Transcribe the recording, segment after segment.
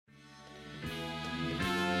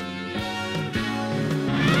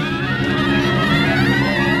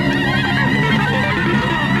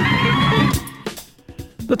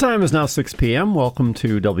The time is now 6 p.m. Welcome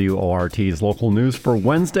to WORT's local news for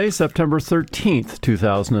Wednesday, September 13th,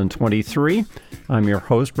 2023. I'm your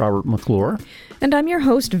host, Robert McClure. And I'm your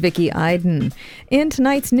host, Vicki Iden. In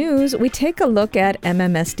tonight's news, we take a look at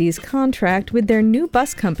MMSD's contract with their new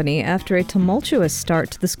bus company after a tumultuous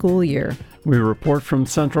start to the school year. We report from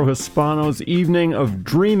Centro Hispano's evening of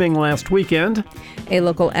dreaming last weekend. A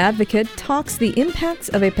local advocate talks the impacts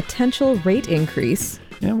of a potential rate increase.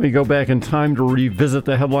 And we go back in time to revisit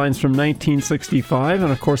the headlines from 1965,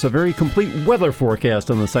 and of course a very complete weather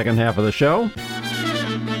forecast in the second half of the show.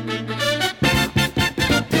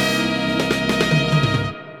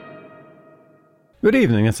 Good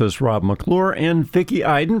evening, this is Rob McClure and Vicki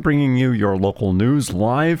Iden bringing you your local news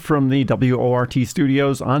live from the WORT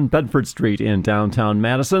studios on Bedford Street in downtown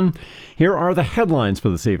Madison. Here are the headlines for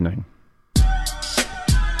this evening.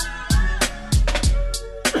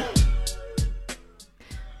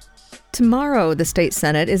 Tomorrow, the state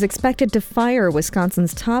Senate is expected to fire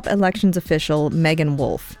Wisconsin's top elections official, Megan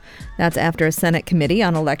Wolf. That's after a Senate committee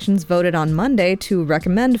on elections voted on Monday to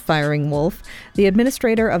recommend firing Wolf, the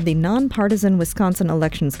administrator of the nonpartisan Wisconsin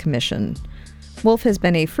Elections Commission. Wolf has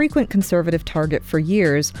been a frequent conservative target for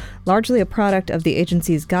years, largely a product of the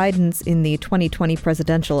agency's guidance in the 2020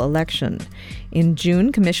 presidential election. In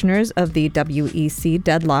June, commissioners of the WEC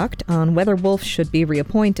deadlocked on whether Wolf should be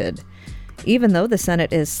reappointed. Even though the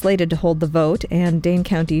Senate is slated to hold the vote and Dane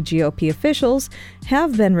County GOP officials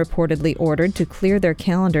have been reportedly ordered to clear their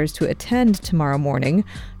calendars to attend tomorrow morning,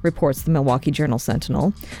 reports the Milwaukee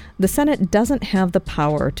Journal-Sentinel, the Senate doesn't have the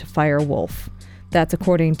power to fire Wolf. That's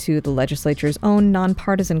according to the legislature's own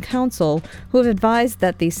nonpartisan counsel, who have advised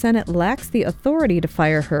that the Senate lacks the authority to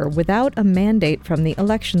fire her without a mandate from the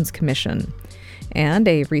Elections Commission. And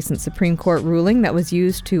a recent Supreme Court ruling that was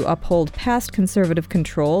used to uphold past conservative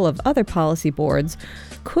control of other policy boards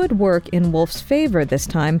could work in Wolf's favor this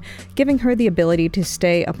time, giving her the ability to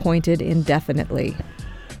stay appointed indefinitely.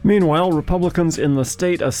 Meanwhile, Republicans in the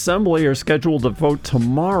state assembly are scheduled to vote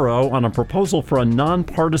tomorrow on a proposal for a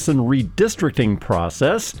nonpartisan redistricting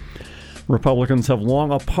process. Republicans have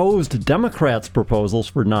long opposed Democrats' proposals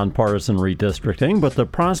for nonpartisan redistricting, but the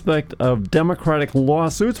prospect of Democratic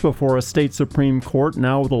lawsuits before a state Supreme Court,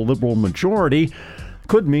 now with a liberal majority,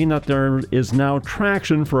 could mean that there is now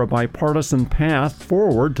traction for a bipartisan path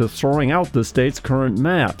forward to throwing out the state's current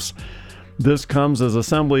maps. This comes as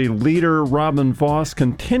Assembly Leader Robin Vos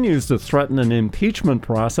continues to threaten an impeachment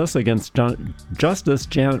process against Justice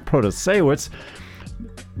Janet Protasiewicz,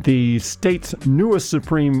 the state's newest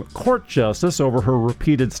Supreme Court justice, over her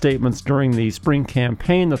repeated statements during the spring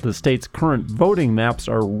campaign that the state's current voting maps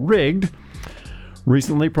are rigged.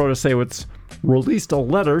 Recently, Protasiewicz released a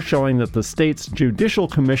letter showing that the state's Judicial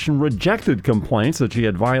Commission rejected complaints that she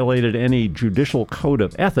had violated any judicial code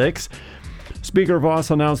of ethics. Speaker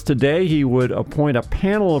Vos announced today he would appoint a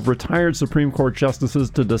panel of retired Supreme Court justices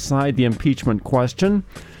to decide the impeachment question.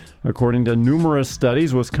 According to numerous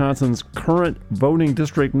studies, Wisconsin's current voting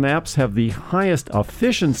district maps have the highest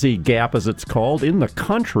efficiency gap, as it's called, in the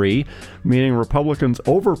country, meaning Republicans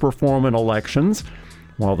overperform in elections.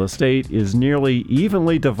 While the state is nearly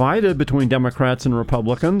evenly divided between Democrats and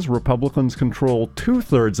Republicans, Republicans control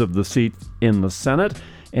 2/3 of the seats in the Senate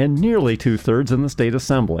and nearly 2/3 in the state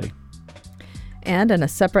assembly. And in a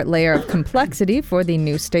separate layer of complexity for the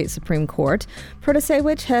new state Supreme Court,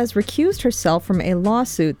 Protasiewicz has recused herself from a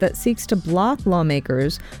lawsuit that seeks to block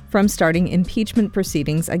lawmakers from starting impeachment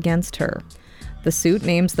proceedings against her. The suit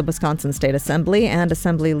names the Wisconsin State Assembly and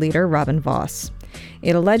Assembly Leader Robin Vos.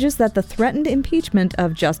 It alleges that the threatened impeachment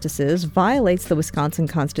of justices violates the Wisconsin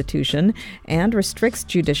Constitution and restricts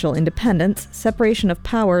judicial independence, separation of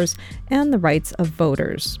powers, and the rights of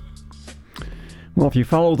voters. Well, if you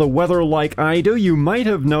follow the weather like I do, you might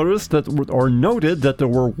have noticed noted that there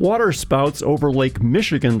were water spouts over Lake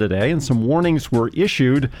Michigan today, and some warnings were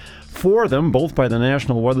issued for them, both by the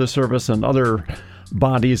National Weather Service and other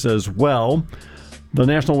bodies as well. The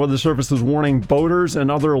National Weather Service is warning boaters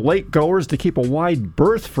and other lake goers to keep a wide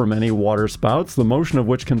berth from any water spouts, the motion of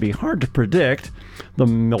which can be hard to predict, the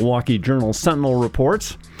Milwaukee Journal-Sentinel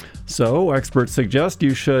reports. So, experts suggest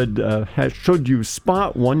you should you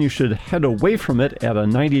spot one, you should head away from it at a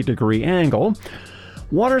 90-degree angle.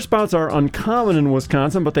 Water spouts are uncommon in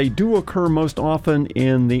Wisconsin, but they do occur most often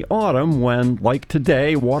in the autumn when, like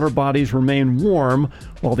today, water bodies remain warm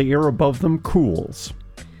while the air above them cools.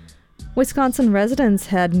 Wisconsin residents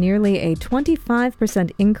had nearly a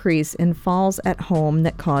 25% increase in falls at home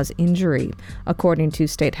that cause injury, according to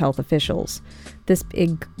state health officials. This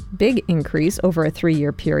big increase over a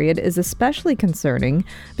 3-year period is especially concerning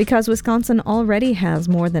because Wisconsin already has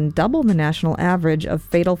more than double the national average of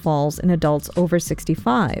fatal falls in adults over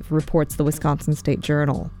 65, reports the Wisconsin State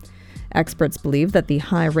Journal. Experts believe that the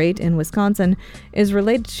high rate in Wisconsin is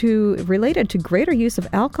related to greater use of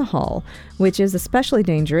alcohol, which is especially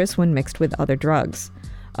dangerous when mixed with other drugs.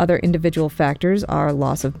 Other individual factors are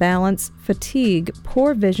loss of balance, fatigue,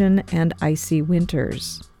 poor vision, and icy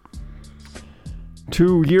winters.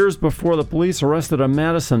 2 years before the police arrested a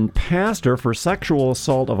Madison pastor for sexual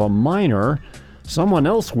assault of a minor, someone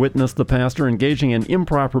else witnessed the pastor engaging in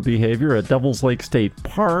improper behavior at Devils Lake State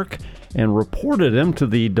Park and reported him to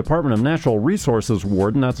the Department of Natural Resources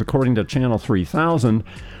warden. That's according to Channel 3000.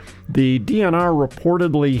 The DNR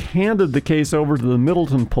reportedly handed the case over to the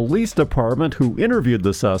Middleton Police Department, who interviewed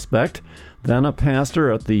the suspect, then a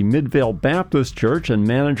pastor at the Midvale Baptist Church and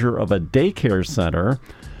manager of a daycare center.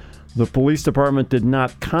 The police department did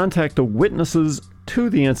not contact the witnesses to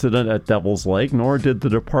the incident at Devils Lake, nor did the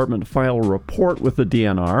department file a report with the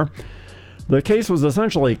DNR. The case was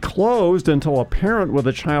essentially closed until a parent with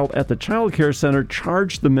a child at the child care center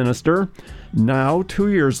charged the minister. Now, 2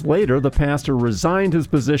 years later, the pastor resigned his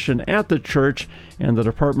position at the church, and the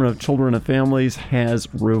Department of Children and Families has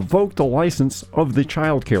revoked the license of the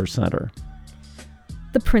child care center.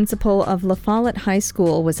 The principal of La Follette High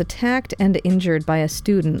School was attacked and injured by a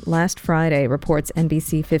student last Friday, reports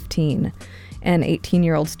NBC 15. An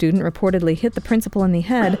 18-year-old student reportedly hit the principal in the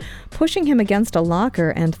head, pushing him against a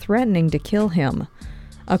locker and threatening to kill him.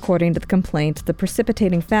 According to the complaint, the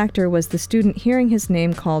precipitating factor was the student hearing his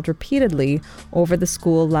name called repeatedly over the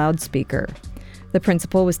school loudspeaker. The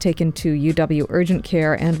principal was taken to UW urgent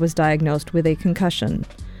care and was diagnosed with a concussion.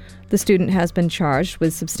 The student has been charged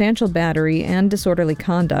with substantial battery and disorderly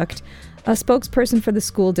conduct. A spokesperson for the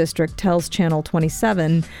school district tells Channel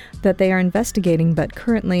 27 that they are investigating but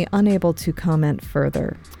currently unable to comment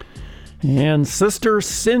further. And Sister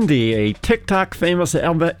Cindy, a TikTok-famous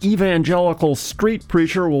evangelical street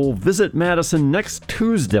preacher, will visit Madison next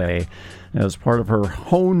Tuesday as part of her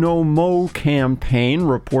Ho No Mo campaign,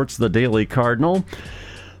 reports the Daily Cardinal.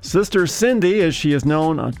 Sister Cindy, as she is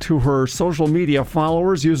known to her social media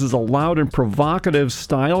followers, uses a loud and provocative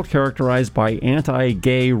style characterized by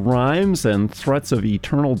anti-gay rhymes and threats of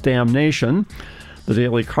eternal damnation. The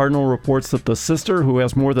Daily Cardinal reports that the sister, who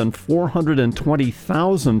has more than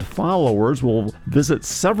 420,000 followers, will visit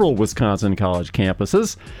several Wisconsin college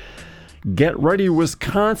campuses. "Get ready,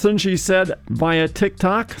 Wisconsin," she said via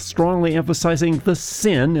TikTok, strongly emphasizing the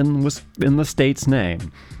sin in the state's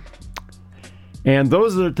name. And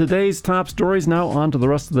those are today's top stories. Now on to the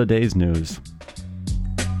rest of the day's news.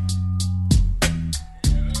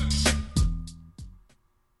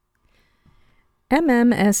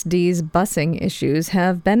 MMSD's busing issues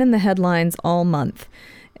have been in the headlines all month.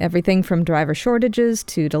 Everything from driver shortages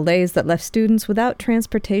to delays that left students without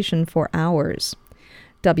transportation for hours.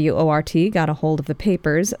 WORT got a hold of the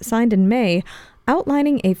papers, signed in May,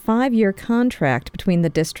 outlining a 5-year contract between the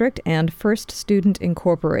district and First Student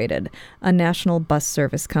Incorporated, a national bus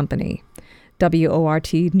service company.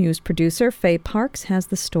 WORT news producer Faye Parks has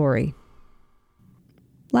the story.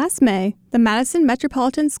 Last May, the Madison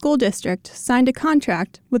Metropolitan School District signed a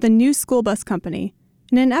contract with a new school bus company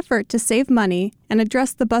in an effort to save money and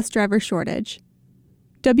address the bus driver shortage.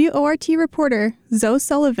 WORT reporter Zoe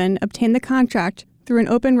Sullivan obtained the contract through an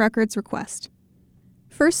open records request.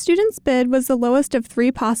 First Student's bid was the lowest of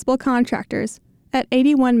 3 possible contractors at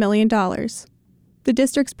 $81 million. The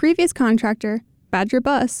district's previous contractor, Badger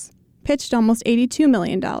Bus, pitched almost $82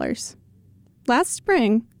 million. Last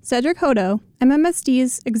spring, Cedric Hodo,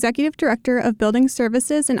 MMSD's Executive Director of Building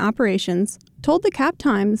Services and Operations, told the Cap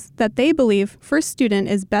Times that they believe First Student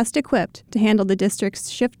is best equipped to handle the district's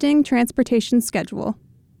shifting transportation schedule.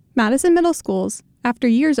 Madison middle schools, after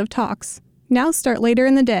years of talks, now start later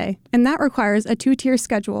in the day, and that requires a 2-tier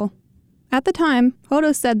schedule. At the time,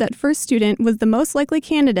 Hodo said that First Student was the most likely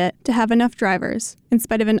candidate to have enough drivers, in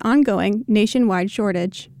spite of an ongoing nationwide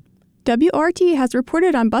shortage. WORT has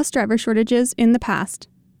reported on bus driver shortages in the past.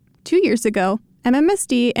 2 years ago,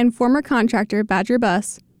 MMSD and former contractor Badger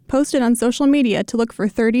Bus posted on social media to look for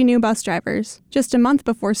 30 new bus drivers, just a month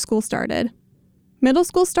before school started. Middle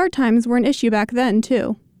school start times were an issue back then,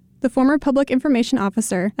 too. The former public information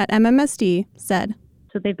officer at MMSD said,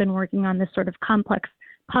 So they've been working on this sort of complex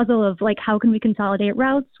puzzle of how can we consolidate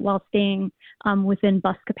routes while staying within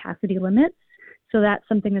bus capacity limits. So that's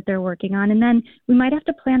something that they're working on. And then we might have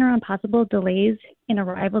to plan around possible delays in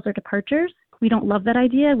arrivals or departures. we don't love that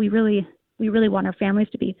idea. We really want our families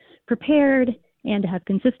to be prepared and to have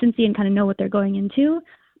consistency and kind of know what they're going into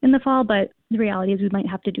in the fall. But the reality is we might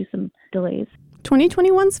have to do some delays.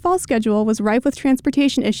 2021's fall schedule was rife with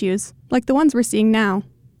transportation issues, like the ones we're seeing now.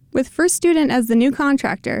 With First Student as the new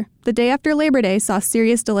contractor, the day after Labor Day saw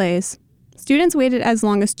serious delays. Students waited as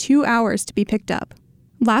long as 2 hours to be picked up.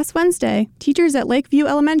 Last Wednesday, teachers at Lakeview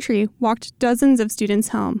Elementary walked dozens of students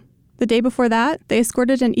home. The day before that, they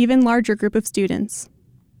escorted an even larger group of students.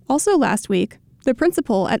 Also last week, the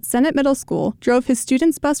principal at Senate Middle School drove his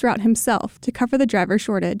students' bus route himself to cover the driver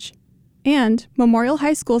shortage. And Memorial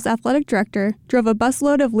High School's athletic director drove a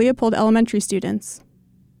busload of Leopold Elementary students.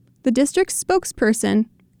 The district's spokesperson,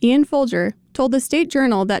 Ian Folger, told the State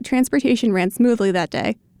Journal that transportation ran smoothly that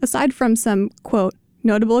day, aside from some, quote,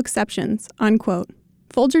 notable exceptions, unquote.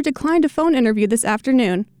 Folger declined a phone interview this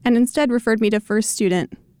afternoon and instead referred me to First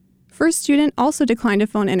Student. First Student also declined a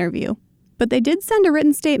phone interview, but they did send a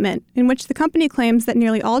written statement in which the company claims that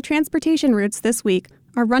nearly all transportation routes this week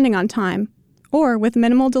are running on time, or with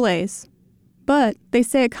minimal delays. But they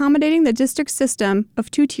say accommodating the district's system of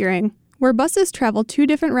two-tiering, where buses travel 2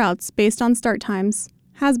 different routes based on start times,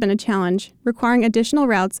 has been a challenge, requiring additional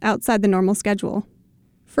routes outside the normal schedule.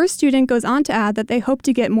 First Student goes on to add that they hope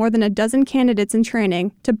to get more than a dozen candidates in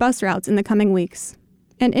training to bus routes in the coming weeks,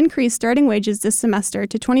 and increase starting wages this semester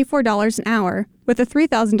to $24 an hour, with a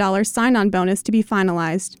 $3,000 sign-on bonus to be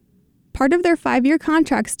finalized. Part of their 5-year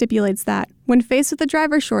contract stipulates that, when faced with a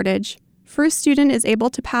driver shortage, First Student is able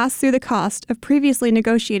to pass through the cost of previously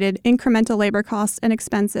negotiated incremental labor costs and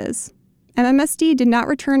expenses. MMSD did not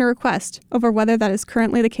return a request over whether that is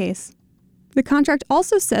currently the case. The contract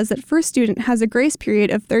also says that First Student has a grace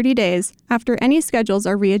period of 30 days after any schedules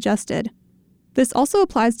are readjusted. This also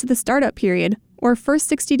applies to the startup period, or first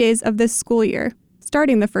 60 days of this school year,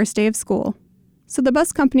 starting the first day of school. So the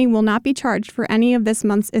bus company will not be charged for any of this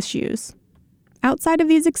month's issues. Outside of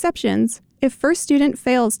these exceptions, if First Student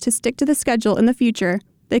fails to stick to the schedule in the future,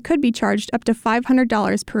 they could be charged up to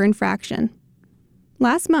 $500 per infraction.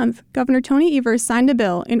 Last month, Governor Tony Evers signed a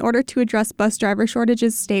bill in order to address bus driver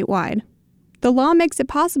shortages statewide. The law makes it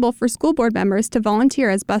possible for school board members to volunteer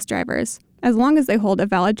as bus drivers, as long as they hold a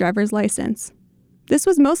valid driver's license. This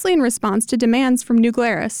was mostly in response to demands from New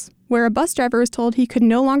Glarus, where a bus driver was told he could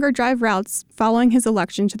no longer drive routes following his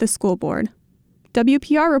election to the school board.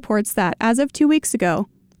 WPR reports that, as of 2 weeks ago,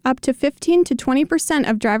 up to 15 to 20%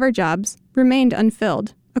 of driver jobs remained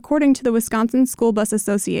unfilled, according to the Wisconsin School Bus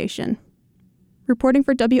Association. Reporting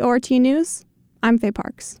for WORT News, I'm Faye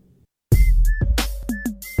Parks.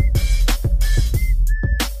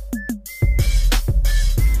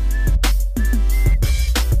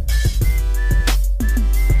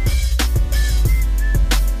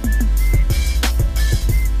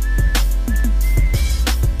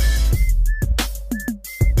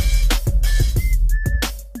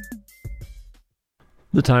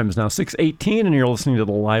 The time is now 6:18, and you're listening to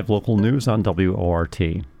the live local news on WORT.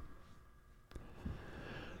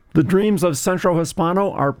 The dreams of Centro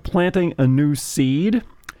Hispano are planting a new seed.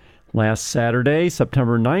 Last Saturday,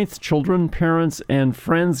 September 9th, children, parents, and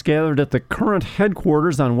friends gathered at the current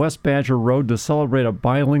headquarters on West Badger Road to celebrate a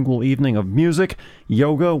bilingual evening of music,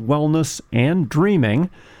 yoga, wellness, and dreaming.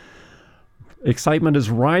 Excitement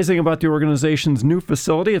is rising about the organization's new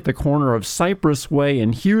facility at the corner of Cypress Way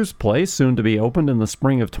and Hughes Place, soon to be opened in the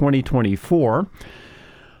spring of 2024.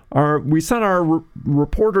 We sent our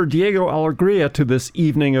reporter Diego Alegria to this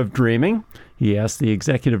evening of dreaming. He asked the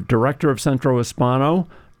executive director of Centro Hispano,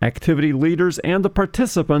 activity leaders, and the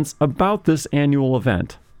participants about this annual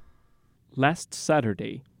event. Last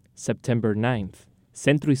Saturday, September 9th,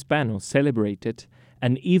 Centro Hispano celebrated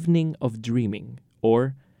an evening of dreaming,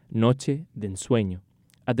 or Noche de Ensueño,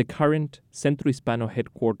 at the current Centro Hispano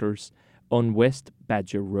headquarters on West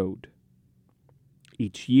Badger Road.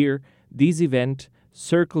 Each year, this event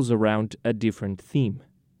circles around a different theme,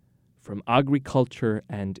 from agriculture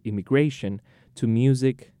and immigration to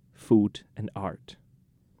music, food, and art.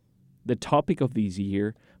 The topic of this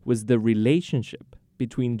year was the relationship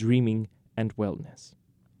between dreaming and wellness.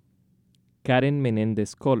 Karen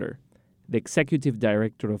Menendez-Kohler, the executive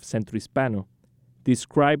director of Centro Hispano,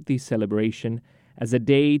 described the celebration as a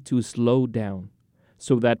day to slow down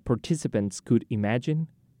so that participants could imagine,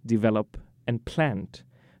 develop, and plant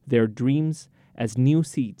their dreams as new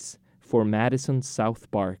seeds for Madison's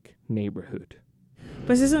South Park neighborhood.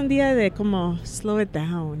 Pues es un día de como slow it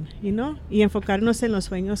down, y enfocarnos en los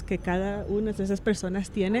sueños que cada una de esas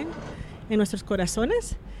personas tienen en nuestros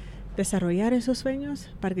corazones, desarrollar esos sueños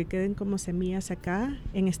para que queden como semillas acá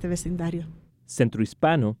en este vecindario. Centro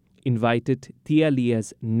Hispano invited Tia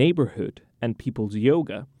Lia's neighborhood and people's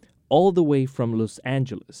yoga all the way from Los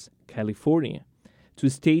Angeles, California, to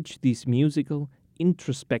stage this musical,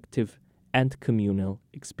 introspective, and communal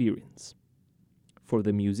experience. For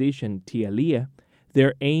the musician Tia Lia,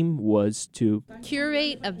 their aim was to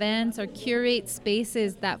curate events or curate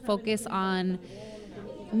spaces that focus on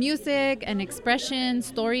music and expression,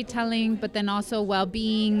 storytelling, but then also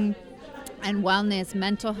well-being and wellness,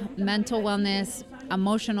 mental wellness,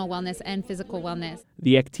 emotional wellness, and physical wellness.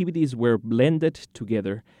 The activities were blended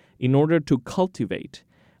together in order to cultivate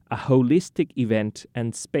a holistic event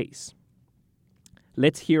and space.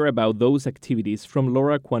 Let's hear about those activities from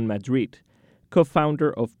Laura Juan Madrid,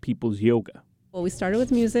 co-founder of People's Yoga. Well, we started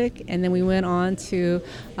with music, and then we went on to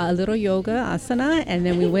a little yoga, asana, and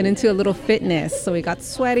then we went into a little fitness. So we got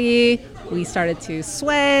sweaty, we started to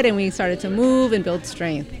sweat, and we started to move and build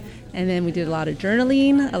strength. And then we did a lot of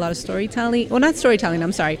journaling, a lot of storytelling. Well, not storytelling,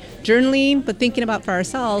 journaling, but thinking about for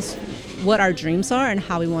ourselves what our dreams are and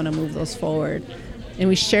how we want to move those forward. And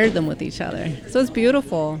we shared them with each other. So it's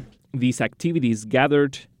beautiful. These activities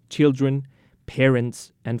gathered children,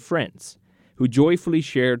 parents, and friends who joyfully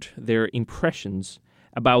shared their impressions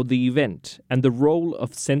about the event and the role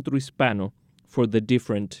of Centro Hispano for the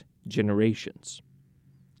different generations.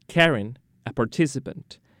 Karen, a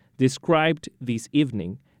participant, described this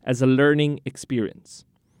evening as a learning experience,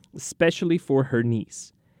 especially for her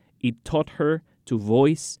niece. It taught her to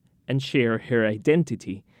voice and share her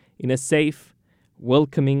identity in a safe,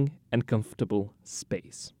 welcoming, and comfortable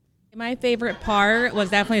space. My favorite part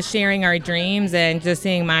was definitely sharing our dreams and just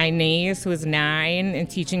seeing my niece, who is 9, and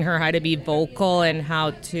teaching her how to be vocal and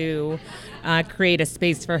how to create a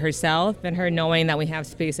space for herself, and her knowing that we have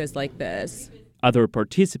spaces like this. Other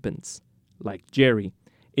participants, like Jerry,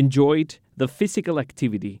 enjoyed the physical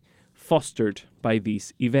activity fostered by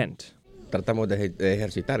this event. Tratamos de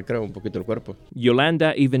ejercitar, creo, un poquito el cuerpo.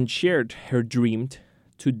 Yolanda even shared her dream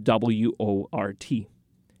to WORT,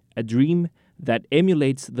 a dream that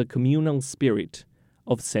emulates the communal spirit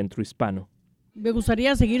of Centro Hispano. Me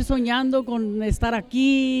gustaría seguir soñando con estar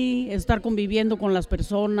aquí, estar conviviendo con las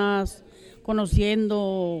personas,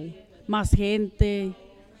 conociendo más gente.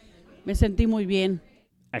 Me sentí muy bien.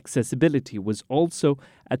 Accessibility was also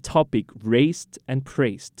a topic raised and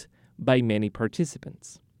praised by many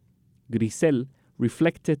participants. Grisel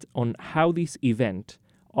reflected on how this event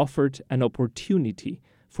offered an opportunity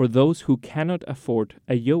for those who cannot afford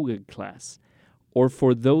a yoga class or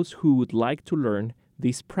for those who would like to learn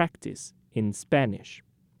this practice in Spanish.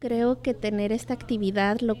 Creo que tener esta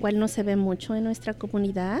actividad, lo cual no se ve mucho en nuestra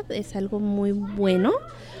comunidad, es algo muy bueno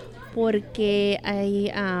porque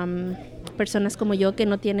hay personas como yo que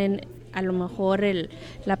no tienen a lo mejor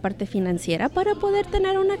la parte financiera para poder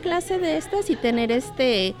tener una clase de estas y tener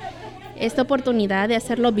esta oportunidad de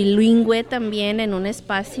hacerlo bilingüe también en un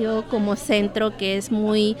espacio como Centro que es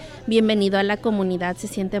muy bienvenido a la comunidad, se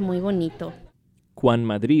siente muy bonito. Juan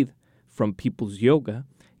Madrid, from People's Yoga,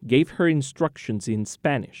 gave her instructions in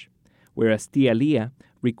Spanish, whereas Tia Lia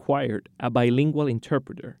required a bilingual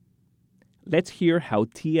interpreter. Let's hear how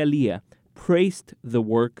Tia Lia praised the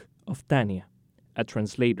work of Tania, a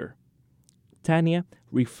translator. Tania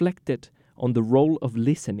reflected on the role of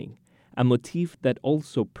listening, a motif that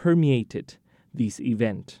also permeated this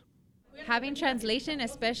event. Having translation,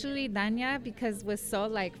 especially Dania, because was so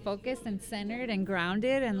focused and centered and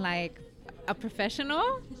grounded and a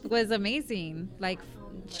professional, was amazing.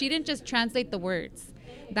 She didn't just translate the words.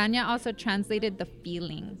 Dania also translated the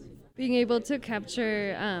feeling. Being able to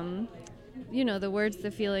capture, the words,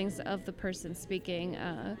 the feelings of the person speaking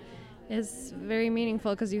is very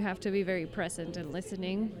meaningful because you have to be very present and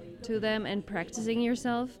listening to them and practicing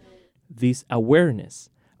yourself. This awareness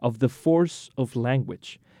of the force of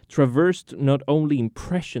language traversed not only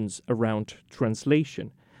impressions around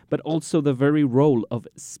translation, but also the very role of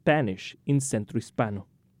Spanish in Centro Hispano,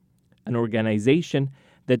 an organization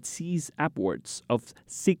that sees upwards of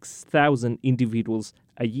 6,000 individuals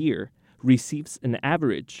a year, receives an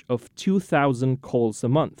average of 2,000 calls a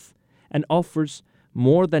month, and offers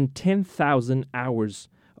more than 10,000 hours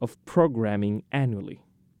of programming annually.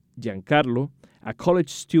 Giancarlo, a college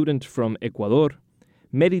student from Ecuador,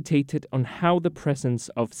 meditated on how the presence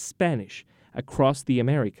of Spanish across the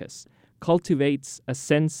Americas cultivates a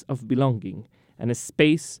sense of belonging and a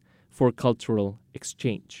space for cultural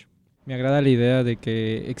exchange. Me agrada la idea de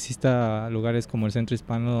que exista lugares como el Centro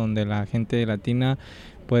Hispano donde la gente latina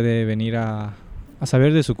puede venir a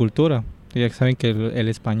saber de su cultura. Ya saben que el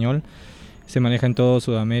español se maneja en todo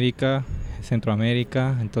Sudamérica,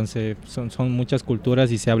 Centroamérica, entonces son muchas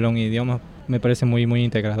culturas y se habla un idioma. Me parece muy, muy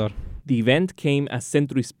integrador. The event came as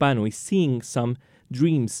Centro Hispano is seeing some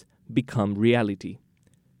dreams become reality.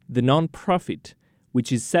 The non-profit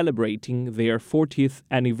which is celebrating their 40th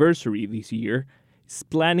anniversary this year, is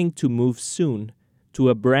planning to move soon to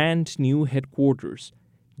a brand new headquarters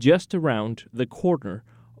just around the corner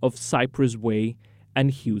of Cypress Way and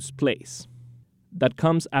Hughes Place. That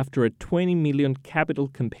comes after a $20 million capital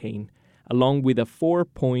campaign along with a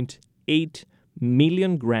 $4.8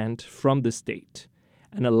 million grant from the state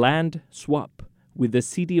and a land swap with the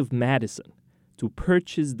city of Madison to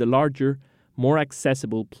purchase the larger, more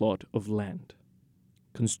accessible plot of land.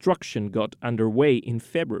 Construction got underway in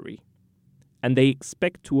February, and they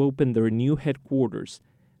expect to open their new headquarters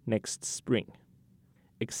next spring.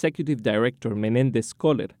 Executive Director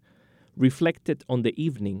Menendez-Kohler reflected on the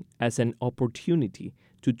evening as an opportunity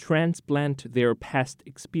to transplant their past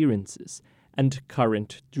experiences and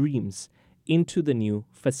current dreams into the new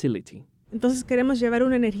facility. Entonces queremos llevar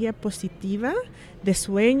una energía positiva de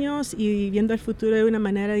sueños y viendo el futuro de una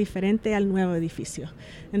manera diferente al nuevo edificio.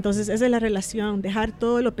 Entonces esa es la relación, dejar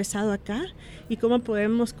todo lo pesado acá y cómo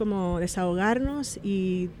podemos como desahogarnos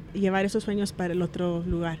y llevar esos sueños para el otro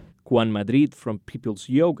lugar. Juan Madrid from People's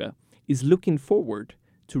Yoga is looking forward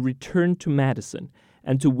to return to Madison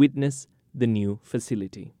and to witness the new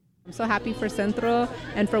facility. I'm so happy for Centro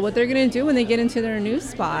and for what they're going to do when they get into their new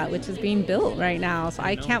spot, which is being built right now. So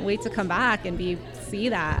I can't wait to come back and see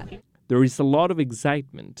that. There is a lot of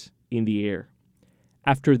excitement in the air.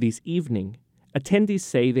 After this evening, attendees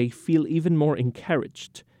say they feel even more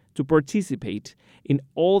encouraged to participate in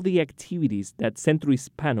all the activities that Centro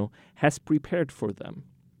Hispano has prepared for them.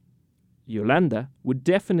 Yolanda would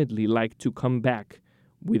definitely like to come back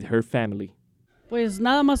with her family. Pues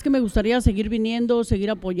nada más que me gustaría seguir viniendo, seguir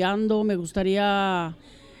apoyando, me gustaría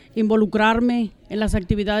involucrarme en las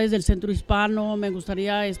actividades del Centro Hispano, me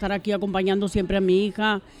gustaría estar aquí acompañando siempre a mi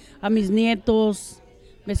hija, a mis nietos.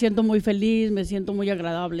 Me siento muy feliz, me siento muy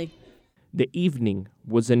agradable. The evening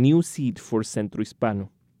was a new seed for Centro Hispano.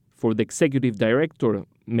 For the executive director,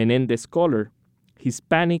 Menendez-Kohler,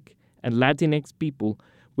 Hispanic and Latinx people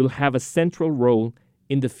will have a central role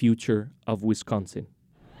in the future of Wisconsin.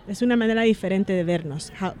 Es una manera diferente de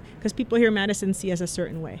vernos, because people here in Madison see us a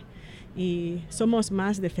certain way. Y somos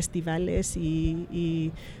más de festivales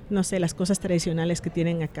y no sé, las cosas tradicionales que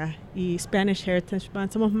tienen acá. Y Spanish Heritage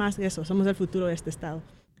Month, somos más de eso, somos el futuro de este estado.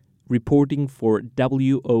 Reporting for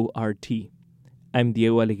WORT, I'm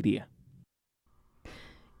Diego Alegría.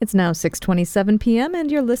 It's now 6:27 p.m. and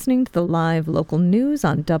you're listening to the live local news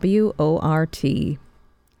on WORT.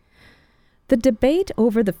 The debate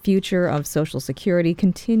over the future of Social Security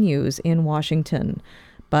continues in Washington.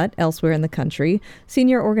 But elsewhere in the country,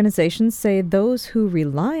 senior organizations say those who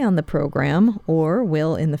rely on the program, or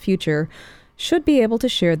will in the future, should be able to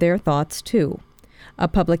share their thoughts too. A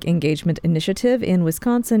public engagement initiative in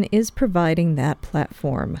Wisconsin is providing that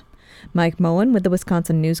platform. Mike Moen with the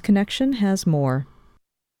Wisconsin News Connection has more.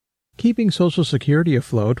 Keeping Social Security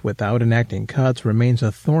afloat without enacting cuts remains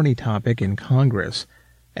a thorny topic in Congress.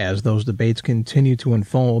 As those debates continue to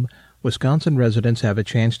unfold, Wisconsin residents have a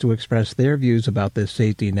chance to express their views about this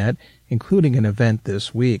safety net, including an event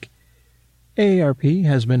this week. AARP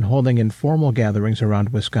has been holding informal gatherings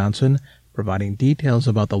around Wisconsin, providing details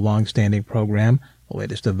about the long-standing program, the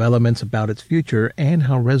latest developments about its future, and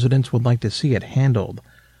how residents would like to see it handled.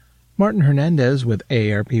 Martin Hernandez with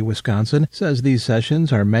AARP Wisconsin says these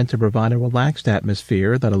sessions are meant to provide a relaxed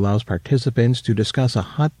atmosphere that allows participants to discuss a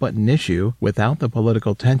hot-button issue without the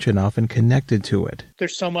political tension often connected to it.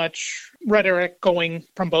 There's so much rhetoric going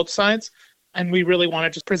from both sides, and we really want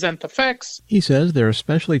to just present the facts. He says they're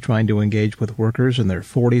especially trying to engage with workers in their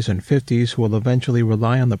 40s and 50s who will eventually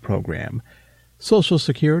rely on the program. Social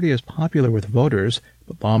Security is popular with voters,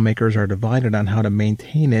 but lawmakers are divided on how to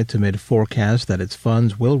maintain it amid forecasts that its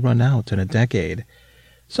funds will run out in a decade.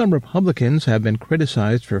 Some Republicans have been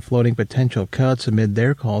criticized for floating potential cuts amid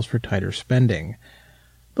their calls for tighter spending.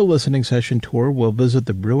 The listening session tour will visit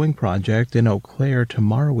the Brewing Project in Eau Claire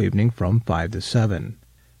tomorrow evening from 5 to 7.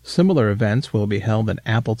 Similar events will be held in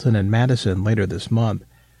Appleton and Madison later this month.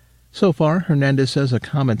 So far, Hernandez says a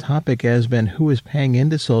common topic has been who is paying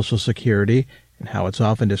into Social Security and how it's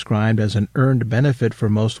often described as an earned benefit for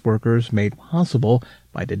most workers made possible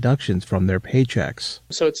by deductions from their paychecks.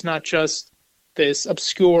 So it's not just this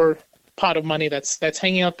obscure pot of money that's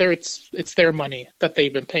hanging out there. It's their money that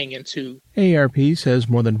they've been paying into. AARP says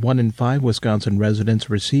more than 1 in 5 Wisconsin residents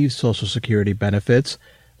receive Social Security benefits.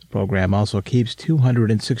 The program also keeps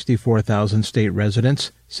 264,000 state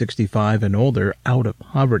residents, 65 and older, out of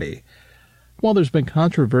poverty. While there's been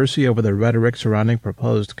controversy over the rhetoric surrounding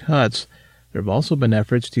proposed cuts, there have also been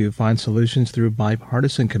efforts to find solutions through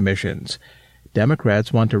bipartisan commissions.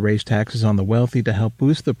 Democrats want to raise taxes on the wealthy to help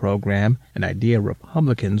boost the program, an idea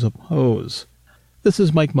Republicans oppose. This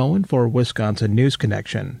is Mike Moen for Wisconsin News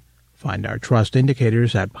Connection. Find our trust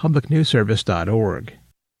indicators at publicnewsservice.org.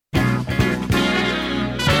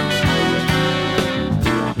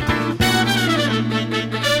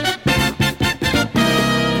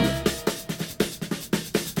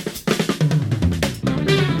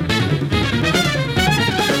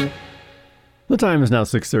 The time is now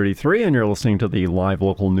 6:33, and you're listening to the live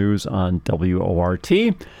local news on WORT.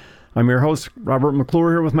 I'm your host, Robert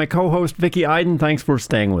McClure, here with my co-host, Vicki Iden. Thanks for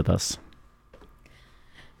staying with us.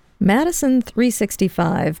 Madison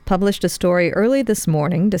 365 published a story early this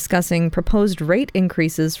morning discussing proposed rate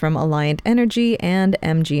increases from Alliant Energy and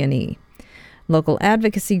MG&E. Local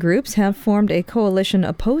advocacy groups have formed a coalition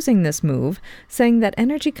opposing this move, saying that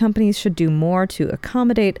energy companies should do more to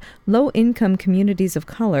accommodate low-income communities of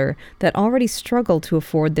color that already struggle to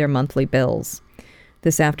afford their monthly bills.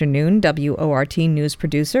 This afternoon, WORT news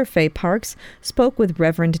producer Faye Parks spoke with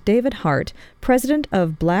Reverend David Hart, president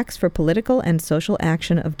of Blacks for Political and Social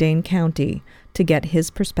Action of Dane County, to get his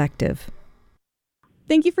perspective.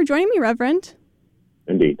 Thank you for joining me, Reverend.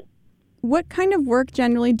 Indeed. What kind of work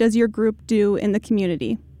generally does your group do in the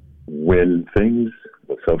community? When things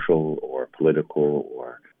of social or political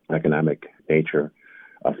or economic nature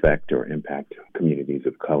affect or impact communities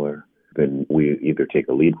of color, then we either take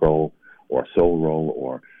a lead role or a sole role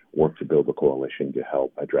or work to build a coalition to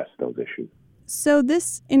help address those issues. So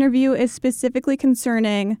this interview is specifically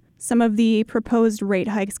concerning some of the proposed rate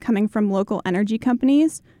hikes coming from local energy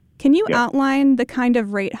companies. Can you outline the kind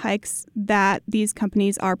of rate hikes that these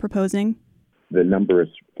companies are proposing? The number is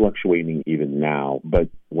fluctuating even now, but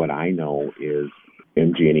what I know is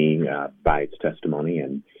MG&E, by its testimony,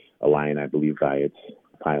 and Alliant, I believe, by its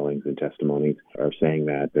filings and testimonies, are saying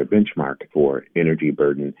that their benchmark for energy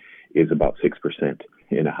burden is about 6%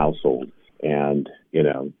 in a household. And in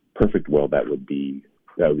a perfect world, that would be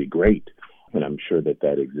great. And I'm sure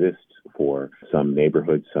that exists for some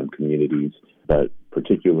neighborhoods, some communities, but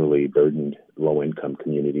particularly burdened low-income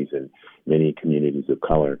communities and many communities of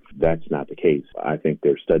color, that's not the case. I think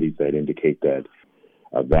there are studies that indicate that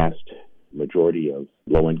a vast majority of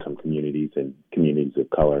low-income communities and communities of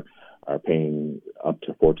color are paying up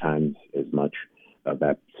to 4 times as much of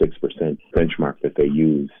that 6% benchmark that they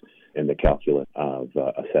use in the calculus of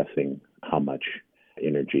assessing how much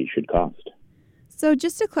energy should cost. So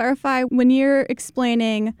just to clarify, when you're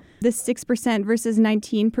explaining the 6% versus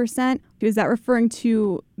 19%, is that referring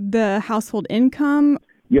to the household income?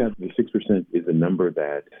 Yeah, the 6% is a number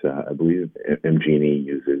that I believe MG&E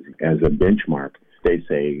uses as a benchmark. They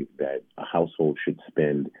say that a household should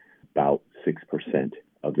spend about 6%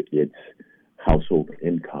 of its household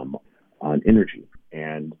income on energy.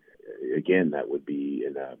 And again, that would be,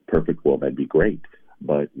 in a perfect world, that'd be great.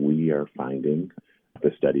 But we are finding,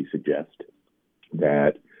 the studies suggest,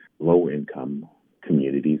 that low-income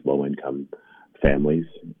communities, low-income families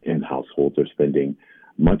and households are spending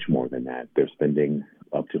much more than that. They're spending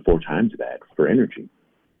up to 4 times that for energy.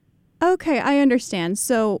 Okay, I understand.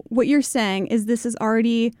 So what you're saying is this is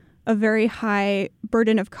already a very high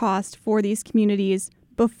burden of cost for these communities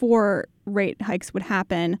before rate hikes would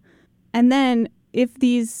happen. And then if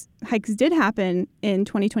these hikes did happen in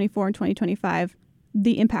 2024 and 2025,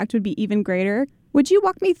 the impact would be even greater. Would you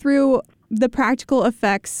walk me through the practical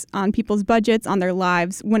effects on people's budgets, on their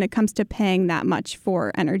lives, when it comes to paying that much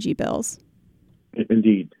for energy bills?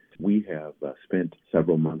 Indeed. We have spent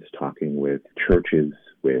several months talking with churches,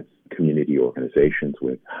 with community organizations,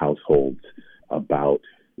 with households about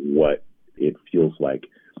what it feels like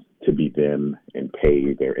to be them and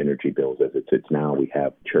pay their energy bills. As it sits now, we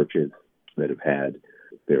have churches that have had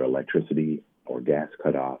their electricity or gas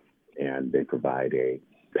cut off, and they provide a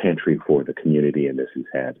pantry for the community, and this has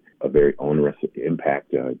had a very onerous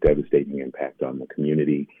impact, a devastating impact on the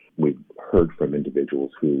community. We've heard from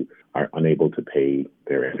individuals who are unable to pay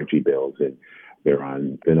their energy bills, and they're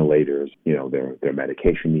on ventilators. Their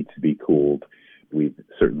medication needs to be cooled. We've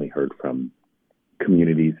certainly heard from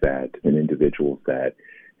communities and individuals that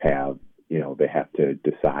have, they have to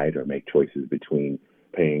decide or make choices between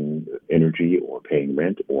paying energy or paying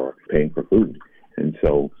rent or paying for food. And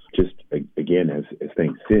so just, again, as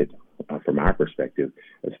things sit, from our perspective,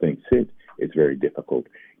 as things sit, it's very difficult.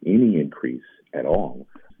 Any increase at all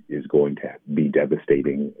is going to be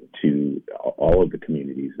devastating to all of the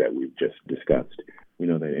communities that we've just discussed. We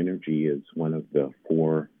know that energy is one of the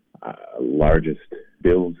 4 largest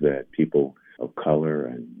bills that people of color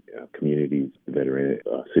and communities that are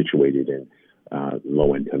situated in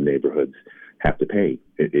low-income neighborhoods have to pay.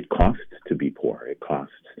 It costs to be poor. It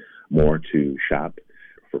costs more to shop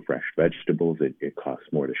for fresh vegetables. It costs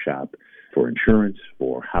more to shop for insurance,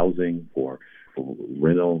 for housing, for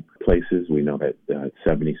rental places. We know that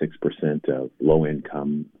 76% of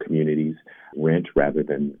low-income communities rent rather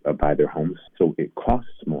than buy their homes. So it costs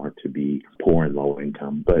more to be poor and low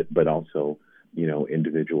income, but also,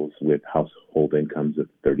 individuals with household incomes of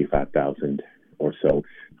 $35,000 or so,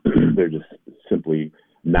 they're just simply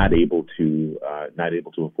not able to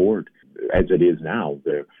afford, as it is now,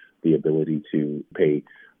 the ability to pay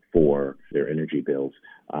for their energy bills.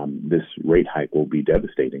 This rate hike will be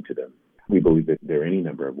devastating to them. We believe that there are any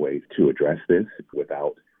number of ways to address this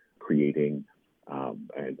without creating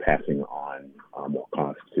and passing on more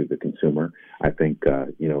costs to the consumer. I think,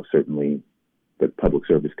 certainly the Public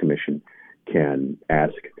Service Commission can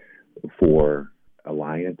ask for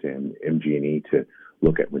Alliant and MG&E to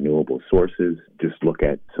look at renewable sources, just look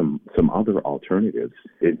at some other alternatives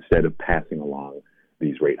instead of passing along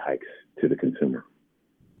these rate hikes to the consumer.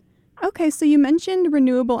 Okay, so you mentioned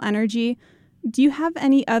renewable energy. Do you have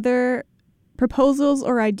any other proposals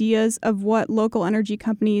or ideas of what local energy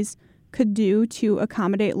companies could do to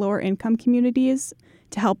accommodate lower income communities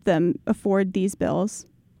to help them afford these bills?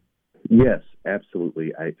 Yes,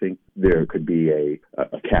 absolutely. I think there could be a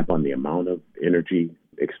cap on the amount of energy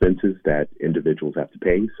expenses that individuals have to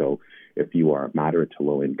pay. So if you are moderate to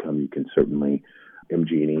low income, you can certainly,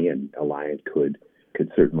 MG&E and Alliant could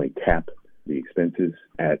certainly cap the expenses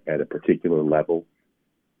at a particular level.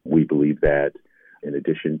 We believe that in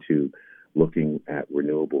addition to looking at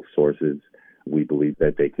renewable sources, we believe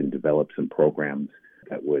that they can develop some programs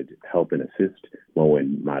that would help and assist low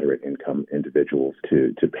and moderate income individuals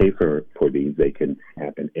to pay for these. They can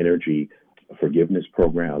have an energy forgiveness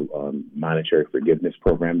program, monetary forgiveness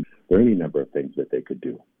program. There are any number of things that they could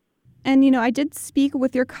do. And, I did speak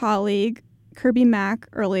with your colleague, Kirby Mack,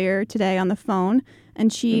 earlier today on the phone,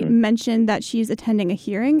 and she mentioned that she's attending a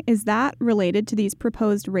hearing. Is that related to these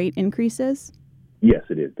proposed rate increases? Yes,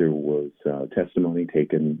 it is. There was testimony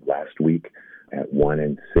taken last week at 1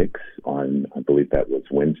 and 6 on, I believe that was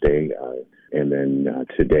Wednesday. And then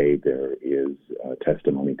today there is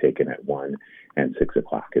testimony taken at 1 and 6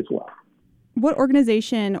 o'clock as well. What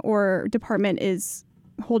organization or department is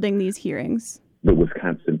holding these hearings? The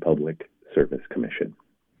Wisconsin Public Service Commission.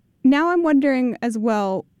 Now I'm wondering as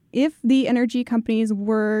well, if the energy companies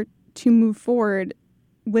were to move forward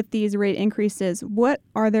with these rate increases, what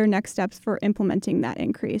are their next steps for implementing that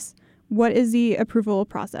increase? What is the approval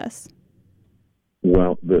process?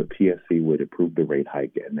 Well, the PSC would approve the rate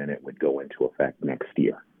hike, and then it would go into effect next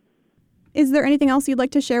year. Is there anything else you'd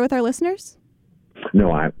like to share with our listeners?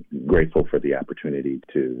 No, I'm grateful for the opportunity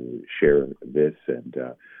to share this, and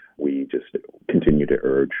we just continue to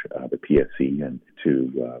urge the PSC and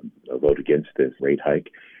to vote against this rate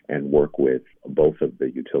hike and work with both of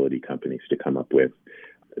the utility companies to come up with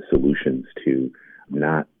solutions to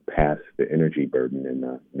not pass the energy burden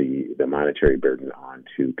and the monetary burden on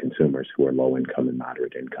to consumers who are low income and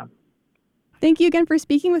moderate income. Thank you again for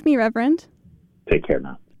speaking with me, Reverend. Take care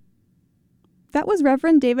now. That was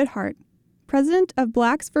Reverend David Hart, president of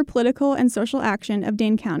Blacks for Political and Social Action of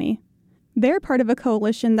Dane County. They're part of a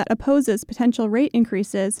coalition that opposes potential rate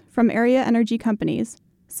increases from area energy companies,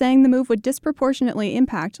 saying the move would disproportionately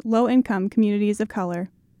impact low-income communities of color.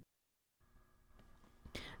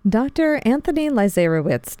 Dr. Anthony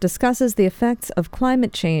Lazarowitz discusses the effects of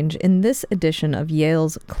climate change in this edition of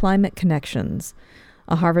Yale's Climate Connections.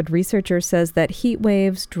 A Harvard researcher says that heat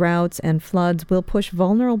waves, droughts, and floods will push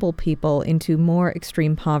vulnerable people into more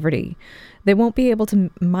extreme poverty. They won't be able to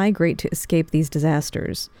migrate to escape these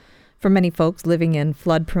disasters. For many folks living in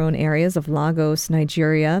flood-prone areas of Lagos,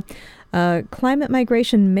 Nigeria, climate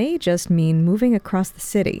migration may just mean moving across the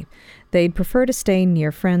city. They'd prefer to stay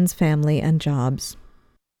near friends, family, and jobs.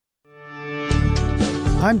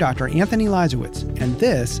 I'm Dr. Anthony Lazarowitz, and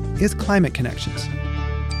this is Climate Connections.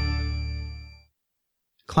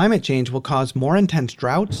 Climate change will cause more intense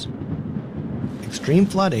droughts, extreme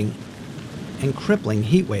flooding, and crippling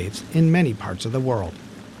heat waves in many parts of the world.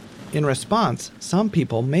 In response, some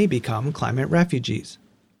people may become climate refugees.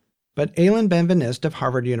 But Aylin Benveniste of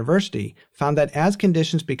Harvard University found that as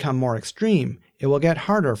conditions become more extreme, it will get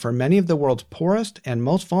harder for many of the world's poorest and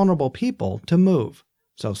most vulnerable people to move.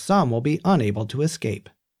 So some will be unable to escape.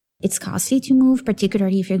 It's costly to move,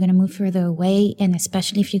 particularly if you're going to move further away, and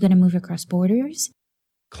especially if you're going to move across borders.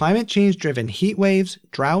 Climate change-driven heat waves,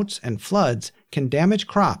 droughts, and floods can damage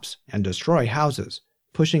crops and destroy houses,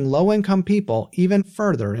 pushing low-income people even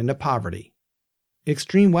further into poverty.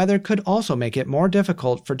 Extreme weather could also make it more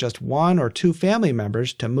difficult for just one or two family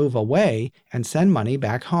members to move away and send money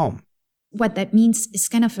back home. What that means is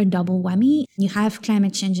kind of a double whammy. You have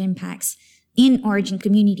climate change impacts in origin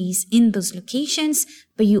communities in those locations,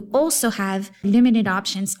 but you also have limited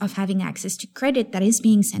options of having access to credit that is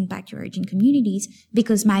being sent back to origin communities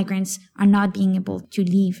because migrants are not being able to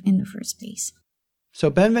leave in the first place. So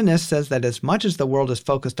Benveniste says that as much as the world is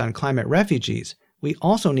focused on climate refugees, we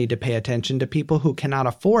also need to pay attention to people who cannot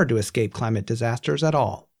afford to escape climate disasters at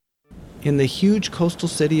all. In the huge coastal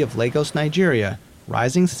city of Lagos, Nigeria,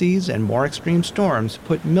 rising seas and more extreme storms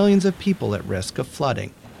put millions of people at risk of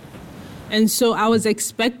flooding. And so I was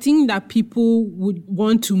expecting that people would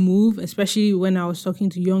want to move, especially when I was talking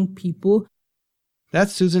to young people.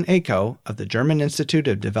 That's Susan Ako of the German Institute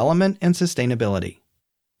of Development and Sustainability.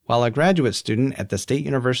 While a graduate student at the State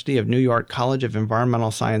University of New York College of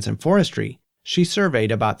Environmental Science and Forestry, she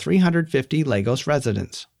surveyed about 350 Lagos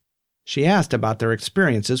residents. She asked about their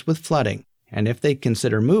experiences with flooding and if they'd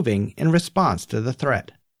consider moving in response to the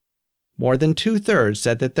threat. More than 2/3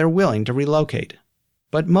 said that they're willing to relocate.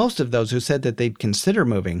 But most of those who said that they'd consider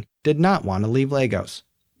moving did not want to leave Lagos.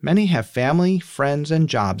 Many have family, friends, and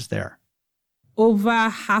jobs there. Over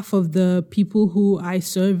half of the people who I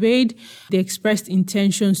surveyed, they expressed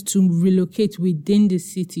intentions to relocate within the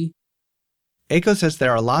city. Ako says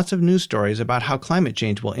there are lots of news stories about how climate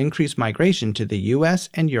change will increase migration to the U.S.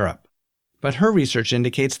 and Europe. But her research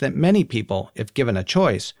indicates that many people, if given a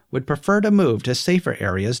choice, would prefer to move to safer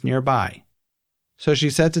areas nearby. So she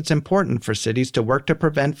says it's important for cities to work to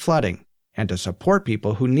prevent flooding and to support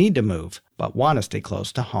people who need to move but want to stay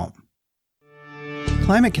close to home.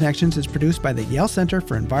 Climate Connections is produced by the Yale Center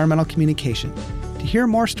for Environmental Communication. To hear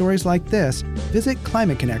more stories like this, visit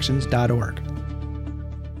climateconnections.org.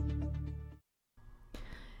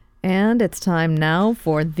 And it's time now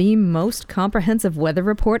for the most comprehensive weather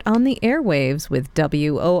report on the airwaves with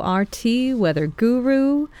WORT weather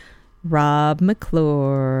guru, Rob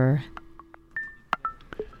McClure.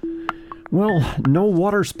 Well, no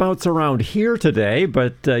water spouts around here today,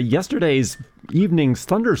 but yesterday's evening's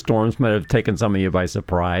thunderstorms might have taken some of you by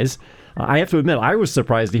surprise. I have to admit, I was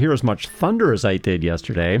surprised to hear as much thunder as I did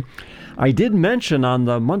yesterday. I did mention on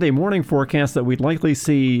the Monday morning forecast that we'd likely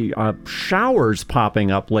see showers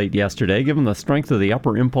popping up late yesterday, given the strength of the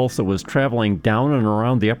upper impulse that was traveling down and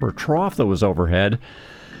around the upper trough that was overhead.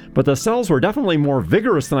 But the cells were definitely more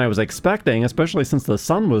vigorous than I was expecting, especially since the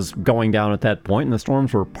sun was going down at that point and the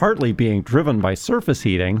storms were partly being driven by surface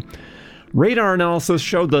heating. Radar analysis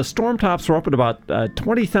showed the storm tops were up at about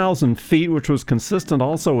 20,000 feet, which was consistent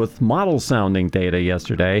also with model sounding data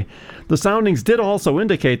yesterday. The soundings did also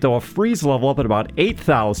indicate, though, a freeze level up at about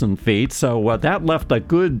 8,000 feet, so that left a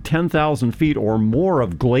good 10,000 feet or more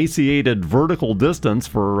of glaciated vertical distance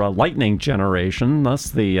for lightning generation, thus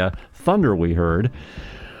the thunder we heard.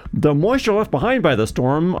 The moisture left behind by the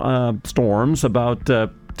storms, about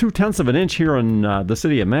 0.2 of an inch here in the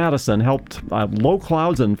city of Madison, helped low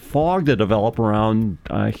clouds and fog to develop around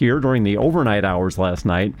here during the overnight hours last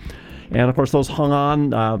night. And, of course, those hung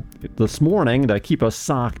on this morning to keep us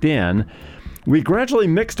socked in. We gradually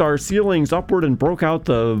mixed our ceilings upward and broke out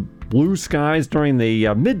the blue skies during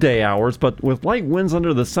the midday hours, but with light winds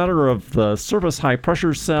under the center of the surface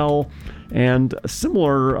high-pressure cell and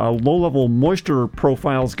similar low-level moisture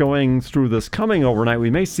profiles going through this coming overnight, we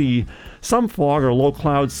may see some fog or low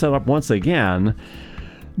clouds set up once again.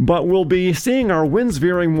 But we'll be seeing our winds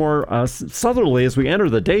veering more southerly as we enter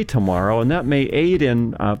the day tomorrow, and that may aid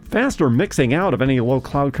in faster mixing out of any low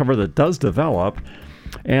cloud cover that does develop.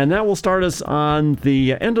 And that will start us on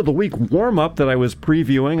the end of the week warm-up that I was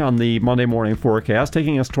previewing on the Monday morning forecast,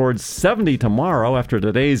 taking us towards 70 tomorrow after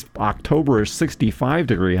today's October-ish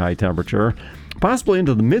 65-degree high temperature, possibly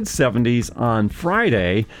into the mid-70s on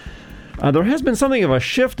Friday. There has been something of a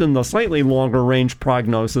shift in the slightly longer range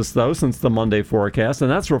prognosis, though, since the Monday forecast,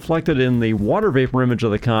 and that's reflected in the water vapor image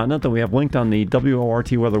of the continent that we have linked on the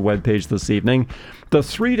WORT weather webpage this evening. The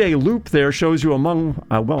 3-day loop there shows you, among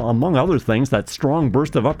other things, that strong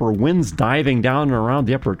burst of upper winds diving down and around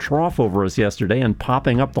the upper trough over us yesterday and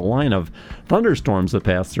popping up the line of thunderstorms that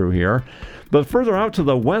passed through here. But further out to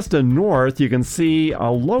the west and north, you can see a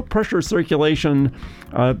low-pressure circulation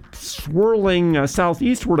swirling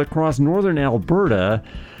southeastward across northern Alberta.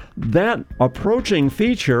 That approaching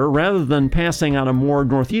feature, rather than passing on a more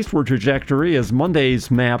northeastward trajectory as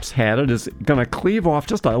Monday's maps had it, is going to cleave off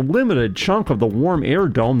just a limited chunk of the warm air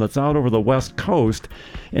dome that's out over the west coast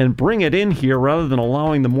and bring it in here rather than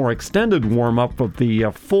allowing the more extended warm-up of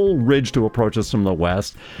the full ridge to approach us from the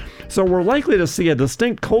west. So we're likely to see a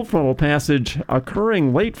distinct cold frontal passage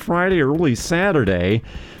occurring late Friday or early Saturday,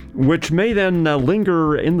 which may then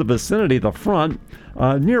linger in the vicinity of the front,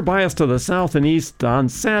 nearby us to the south and east on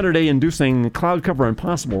Saturday, inducing cloud cover and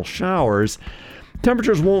possible showers.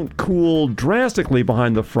 Temperatures won't cool drastically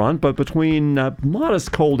behind the front, but between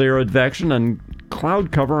modest cold air advection and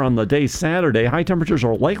cloud cover on the day Saturday, high temperatures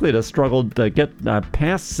are likely to struggle to get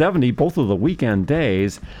past 70 both of the weekend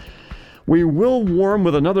days. We will warm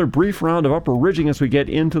with another brief round of upper ridging as we get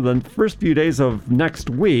into the first few days of next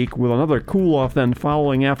week, with another cool-off then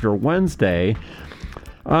following after Wednesday.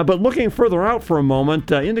 But looking further out for a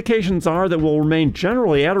moment, indications are that we'll remain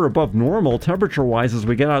generally at or above normal temperature-wise as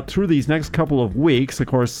we get out through these next couple of weeks. Of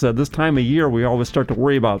course, this time of year we always start to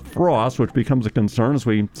worry about frost, which becomes a concern as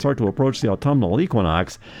we start to approach the autumnal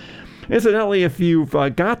equinox. Incidentally, if you've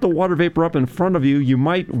got the water vapor up in front of you, you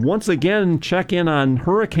might once again check in on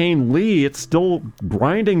Hurricane Lee. It's still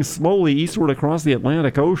grinding slowly eastward across the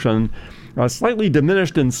Atlantic Ocean. Slightly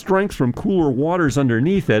diminished in strength from cooler waters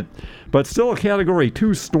underneath it, but still a Category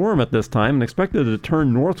 2 storm at this time and expected to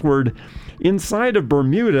turn northward inside of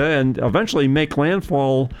Bermuda and eventually make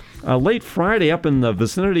landfall late Friday up in the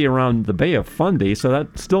vicinity around the Bay of Fundy, so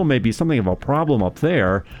that still may be something of a problem up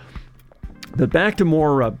there. But back to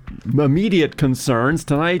more immediate concerns.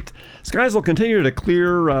 Tonight, skies will continue to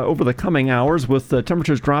clear over the coming hours, with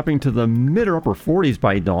temperatures dropping to the mid or upper 40s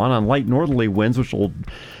by dawn on light northerly winds, which will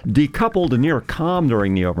decouple to near calm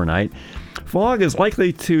during the overnight. Fog is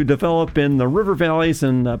likely to develop in the river valleys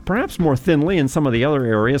and perhaps more thinly in some of the other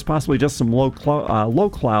areas, possibly just some low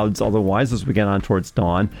clouds otherwise as we get on towards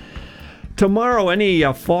dawn. Tomorrow, any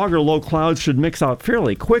fog or low clouds should mix out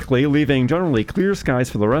fairly quickly, leaving generally clear skies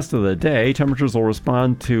for the rest of the day. Temperatures will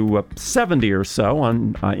respond to 70 or so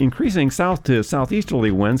on increasing south to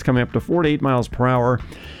southeasterly winds coming up to 4 to 8 miles per hour.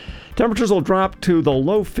 Temperatures will drop to the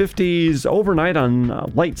low 50s overnight on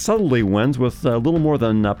light southerly winds with a little more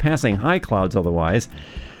than passing high clouds otherwise.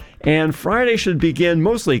 And Friday should begin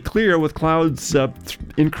mostly clear with clouds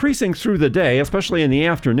increasing through the day, especially in the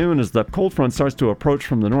afternoon as the cold front starts to approach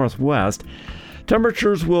from the northwest.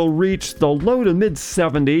 Temperatures will reach the low to mid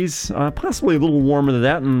 70s, possibly a little warmer than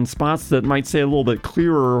that in spots that might stay a little bit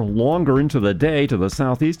clearer longer into the day to the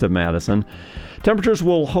southeast of Madison. Temperatures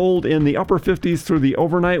will hold in the upper 50s through the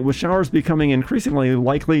overnight, with showers becoming increasingly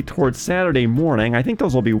likely towards Saturday morning. I think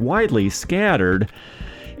those will be widely scattered.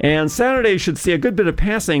 And Saturday should see a good bit of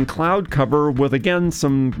passing cloud cover with, again,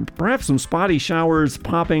 perhaps some spotty showers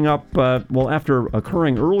popping up, after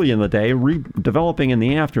occurring early in the day, developing in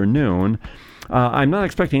the afternoon. I'm not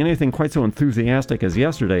expecting anything quite so enthusiastic as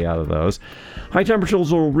yesterday out of those. High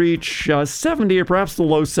temperatures will reach 70 or perhaps the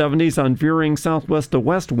low 70s on veering southwest to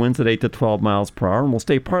west winds at 8 to 12 miles per hour, and will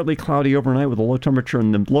stay partly cloudy overnight with a low temperature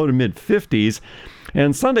in the low to mid 50s.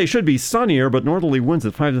 And Sunday should be sunnier, but northerly winds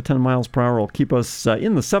at 5 to 10 miles per hour will keep us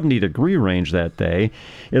in the 70-degree range that day.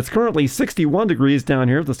 It's currently 61 degrees down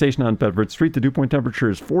here at the station on Bedford Street. The dew point temperature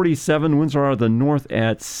is 47. Winds are out of the north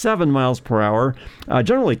at 7 miles per hour.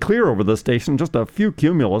 Generally clear over the station. Just a few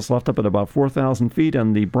cumulus left up at about 4,000 feet,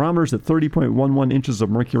 and the barometer's at 30.11 inches of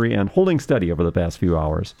mercury and holding steady over the past few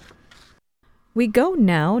hours. We go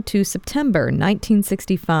now to September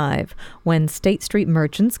 1965, when State Street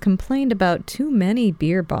merchants complained about too many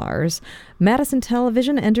beer bars. Madison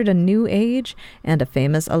Television entered a new age, and a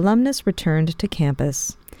famous alumnus returned to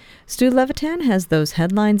campus. Stu Levitan has those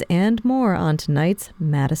headlines and more on tonight's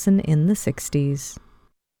Madison in the 60s.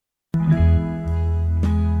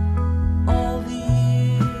 All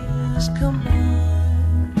these combined,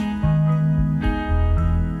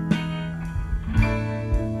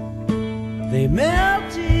 they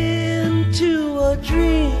melt into a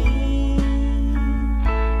dream.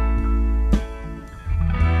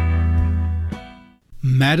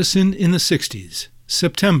 Madison in the 60s,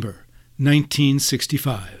 September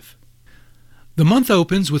 1965. The month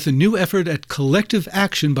opens with a new effort at collective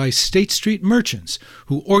action by State Street merchants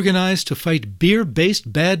who organized to fight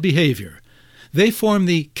beer-based bad behavior. They form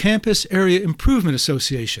the Campus Area Improvement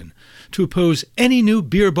Association to oppose any new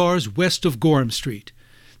beer bars west of Gorham Street.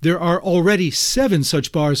 There are already 7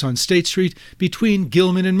 such bars on State Street between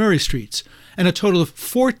Gilman and Murray Streets, and a total of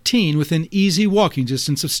 14 within easy walking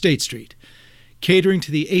distance of State Street. Catering to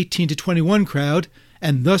the 18 to 21 crowd,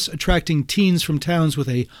 and thus attracting teens from towns with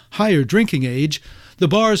a higher drinking age, the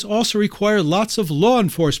bars also require lots of law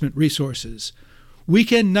enforcement resources.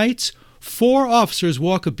 Weekend nights, 4 officers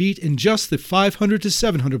walk a beat in just the 500 to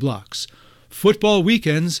 700 blocks. Football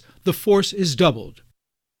weekends, the force is doubled.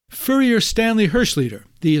 Furrier Stanley Hirschleder,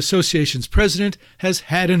 the association's president, has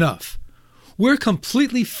had enough. We're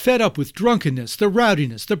completely fed up with drunkenness, the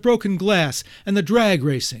rowdiness, the broken glass, and the drag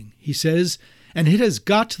racing, he says, and it has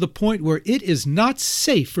got to the point where it is not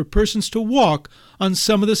safe for persons to walk on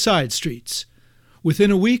some of the side streets.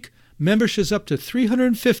 Within a week, membership is up to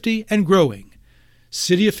 350 and growing.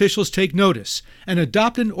 city officials take notice and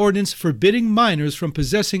adopt an ordinance forbidding minors from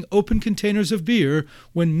possessing open containers of beer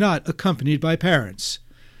when not accompanied by parents.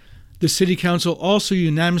 The City Council also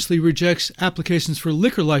unanimously rejects applications for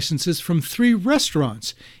liquor licenses from 3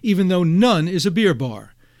 restaurants, even though none is a beer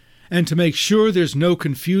bar. And to make sure there's no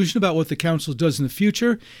confusion about what the council does in the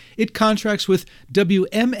future, it contracts with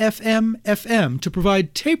WMFM-FM to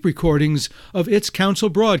provide tape recordings of its council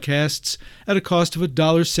broadcasts at a cost of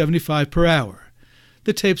 $1.75 per hour.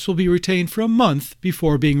 The tapes will be retained for a month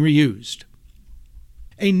before being reused.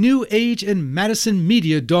 A new age in Madison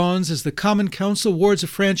media dawns as the Common Council awards a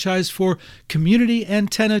franchise for Community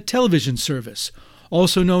Antenna Television Service,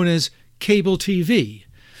 also known as Cable TV,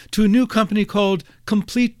 to a new company called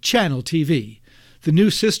Complete Channel TV. The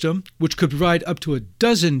new system, which could provide up to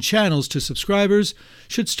 12 channels to subscribers,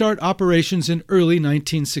 should start operations in early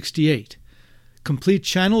 1968. Complete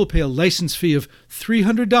Channel will pay a license fee of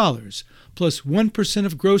 $300, plus 1%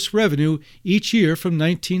 of gross revenue each year from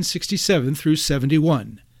 1967 through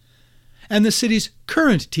 71. And the city's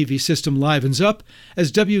current TV system livens up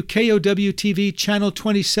as WKOW-TV Channel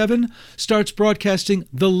 27 starts broadcasting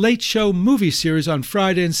The Late Show movie series on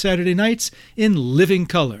Friday and Saturday nights in living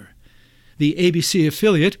color. The ABC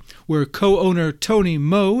affiliate, where co-owner Tony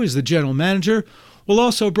Moe is the general manager, will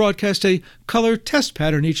also broadcast a color test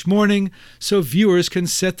pattern each morning so viewers can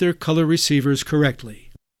set their color receivers correctly.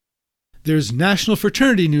 There's national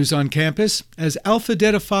fraternity news on campus as Alpha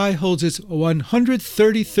Delta Phi holds its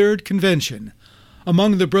 133rd convention.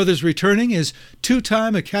 Among the brothers returning is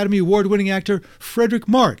 2-time Academy Award-winning actor Frederick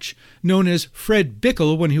March, known as Fred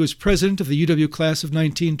Bickle when he was president of the UW class of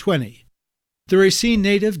 1920. The Racine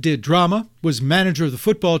native did drama, was manager of the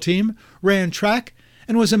football team, ran track,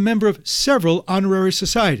 and was a member of several honorary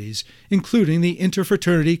societies, including the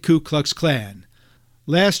interfraternity Ku Klux Klan.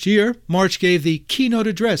 Last year, March gave the keynote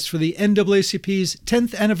address for the NAACP's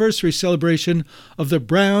 10th anniversary celebration of the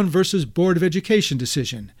Brown versus Board of Education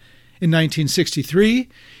decision. In 1963,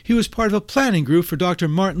 he was part of a planning group for Dr.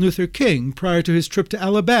 Martin Luther King prior to his trip to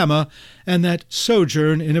Alabama and that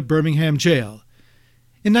sojourn in a Birmingham jail.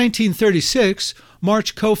 In 1936,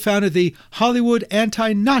 March co-founded the Hollywood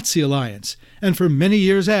Anti-Nazi Alliance and for many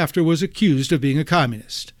years after was accused of being a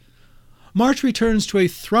communist. March returns to a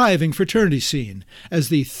thriving fraternity scene as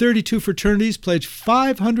the 32 fraternities pledge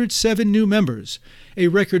 507 new members, a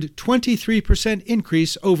record 23%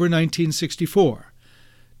 increase over 1964.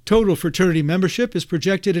 Total fraternity membership is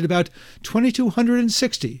projected at about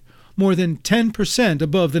 2,260, more than 10%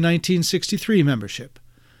 above the 1963 membership.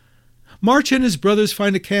 March and his brothers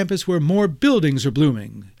find a campus where more buildings are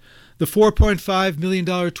blooming. The $4.5 million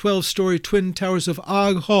 12-story Twin Towers of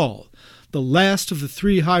Ogg Hall, the last of the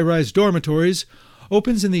 3 high-rise dormitories,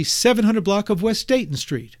 opens in the 700 block of West Dayton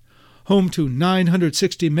Street. Home to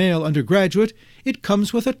 960 male undergraduate, it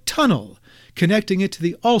comes with a tunnel, connecting it to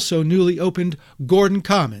the also newly opened Gordon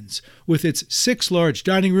Commons, with its 6 large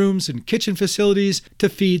dining rooms and kitchen facilities to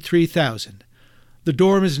feed 3,000. The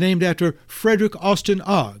dorm is named after Frederick Austin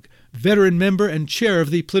Ogg, veteran member and chair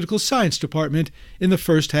of the Political Science Department in the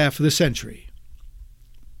first half of the century.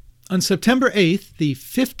 On September 8th, the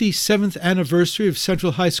 57th anniversary of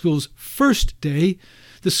Central High School's first day,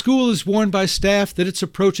 the school is warned by staff that it's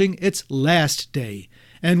approaching its last day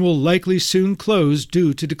and will likely soon close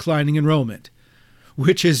due to declining enrollment,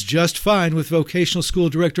 which is just fine with vocational school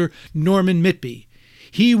director Norman Mitby.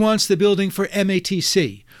 He wants the building for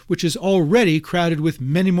MATC, which is already crowded with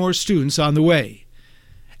many more students on the way.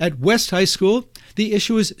 At West High School, the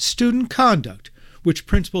issue is student conduct, which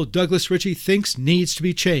Principal Douglas Ritchie thinks needs to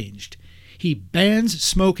be changed. He bans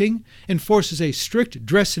smoking, enforces a strict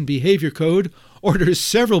dress and behavior code, orders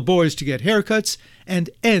several boys to get haircuts,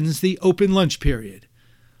 and ends the open lunch period.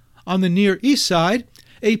 On the Near East Side,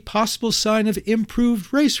 a possible sign of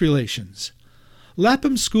improved race relations.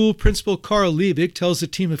 Lapham School Principal Carl Liebig tells a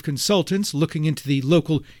team of consultants looking into the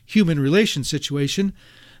local human relations situation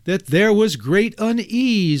that there was great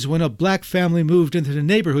unease when a black family moved into the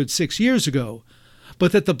neighborhood 6 years ago,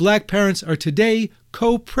 but that the black parents are today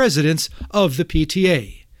co-presidents of the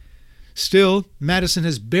PTA. Still, Madison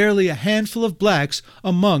has barely a handful of blacks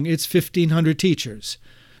among its 1,500 teachers.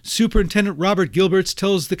 Superintendent Robert Gilberts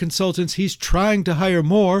tells the consultants he's trying to hire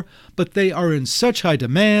more, but they are in such high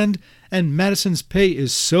demand, and Madison's pay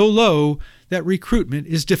is so low that recruitment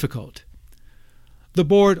is difficult. The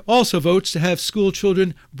board also votes to have school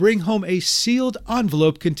children bring home a sealed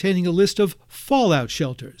envelope containing a list of fallout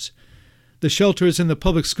shelters. The shelters in the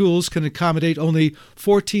public schools can accommodate only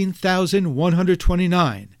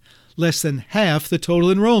 14,129, less than half the total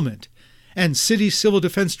enrollment, and City Civil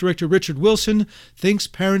Defense Director Richard Wilson thinks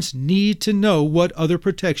parents need to know what other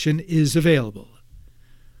protection is available.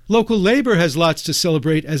 Local labor has lots to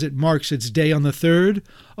celebrate as it marks its day on the 3rd.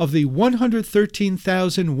 Of the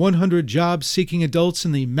 113,100 job-seeking adults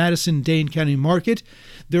in the Madison-Dane County market,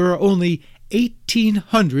 there are only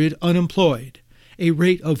 1,800 unemployed, a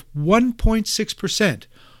rate of 1.6%,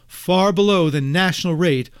 far below the national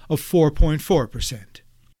rate of 4.4%.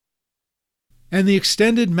 And the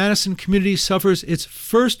extended Madison community suffers its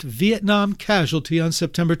first Vietnam casualty on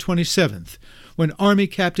September 27th, when Army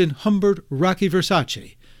Captain Humbert Rocky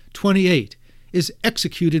Versace, 28, is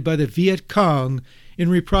executed by the Viet Cong in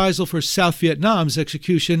reprisal for South Vietnam's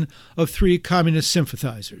execution of 3 communist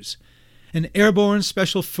sympathizers. An airborne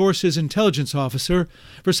Special Forces intelligence officer,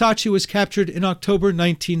 Versace was captured in October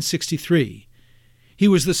 1963. He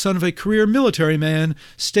was the son of a career military man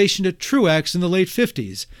stationed at Truax in the late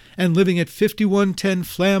 50s and living at 5110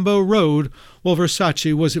 Flambeau Road while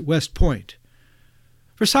Versace was at West Point.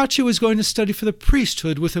 Versace was going to study for the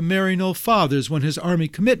priesthood with the Maryknoll Fathers when his Army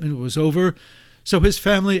commitment was over, so his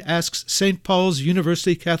family asks St. Paul's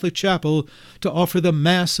University Catholic Chapel to offer the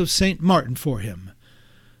Mass of St. Martin for him.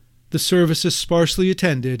 The service is sparsely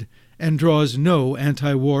attended and draws no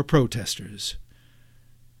anti-war protesters.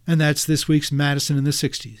 And that's this week's Madison in the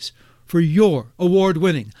 60s. For your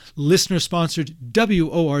award-winning, listener-sponsored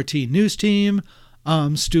WORT News Team,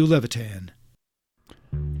 I'm Stu Levitan.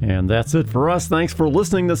 And that's it for us. Thanks for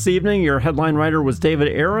listening this evening. Your headline writer was David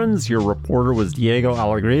Aarons. Your reporter was Diego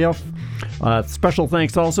Alegría. Special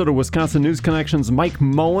thanks also to Wisconsin News Connection's Mike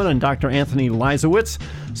Mullen and Dr. Anthony Leisowitz.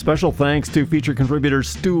 Special thanks to feature contributors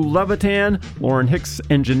Stu Levitan. Lauren Hicks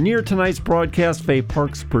engineered tonight's broadcast. Faye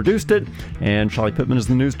Parks produced it. And Charlie Pittman is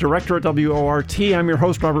the news director at WORT. I'm your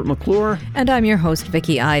host, Robert McClure. And I'm your host,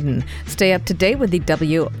 Vicki Iden. Stay up to date with the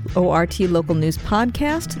WORT Local News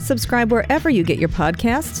Podcast. Subscribe wherever you get your podcasts.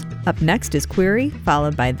 Up next is Query,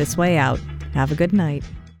 followed by This Way Out. Have a good night.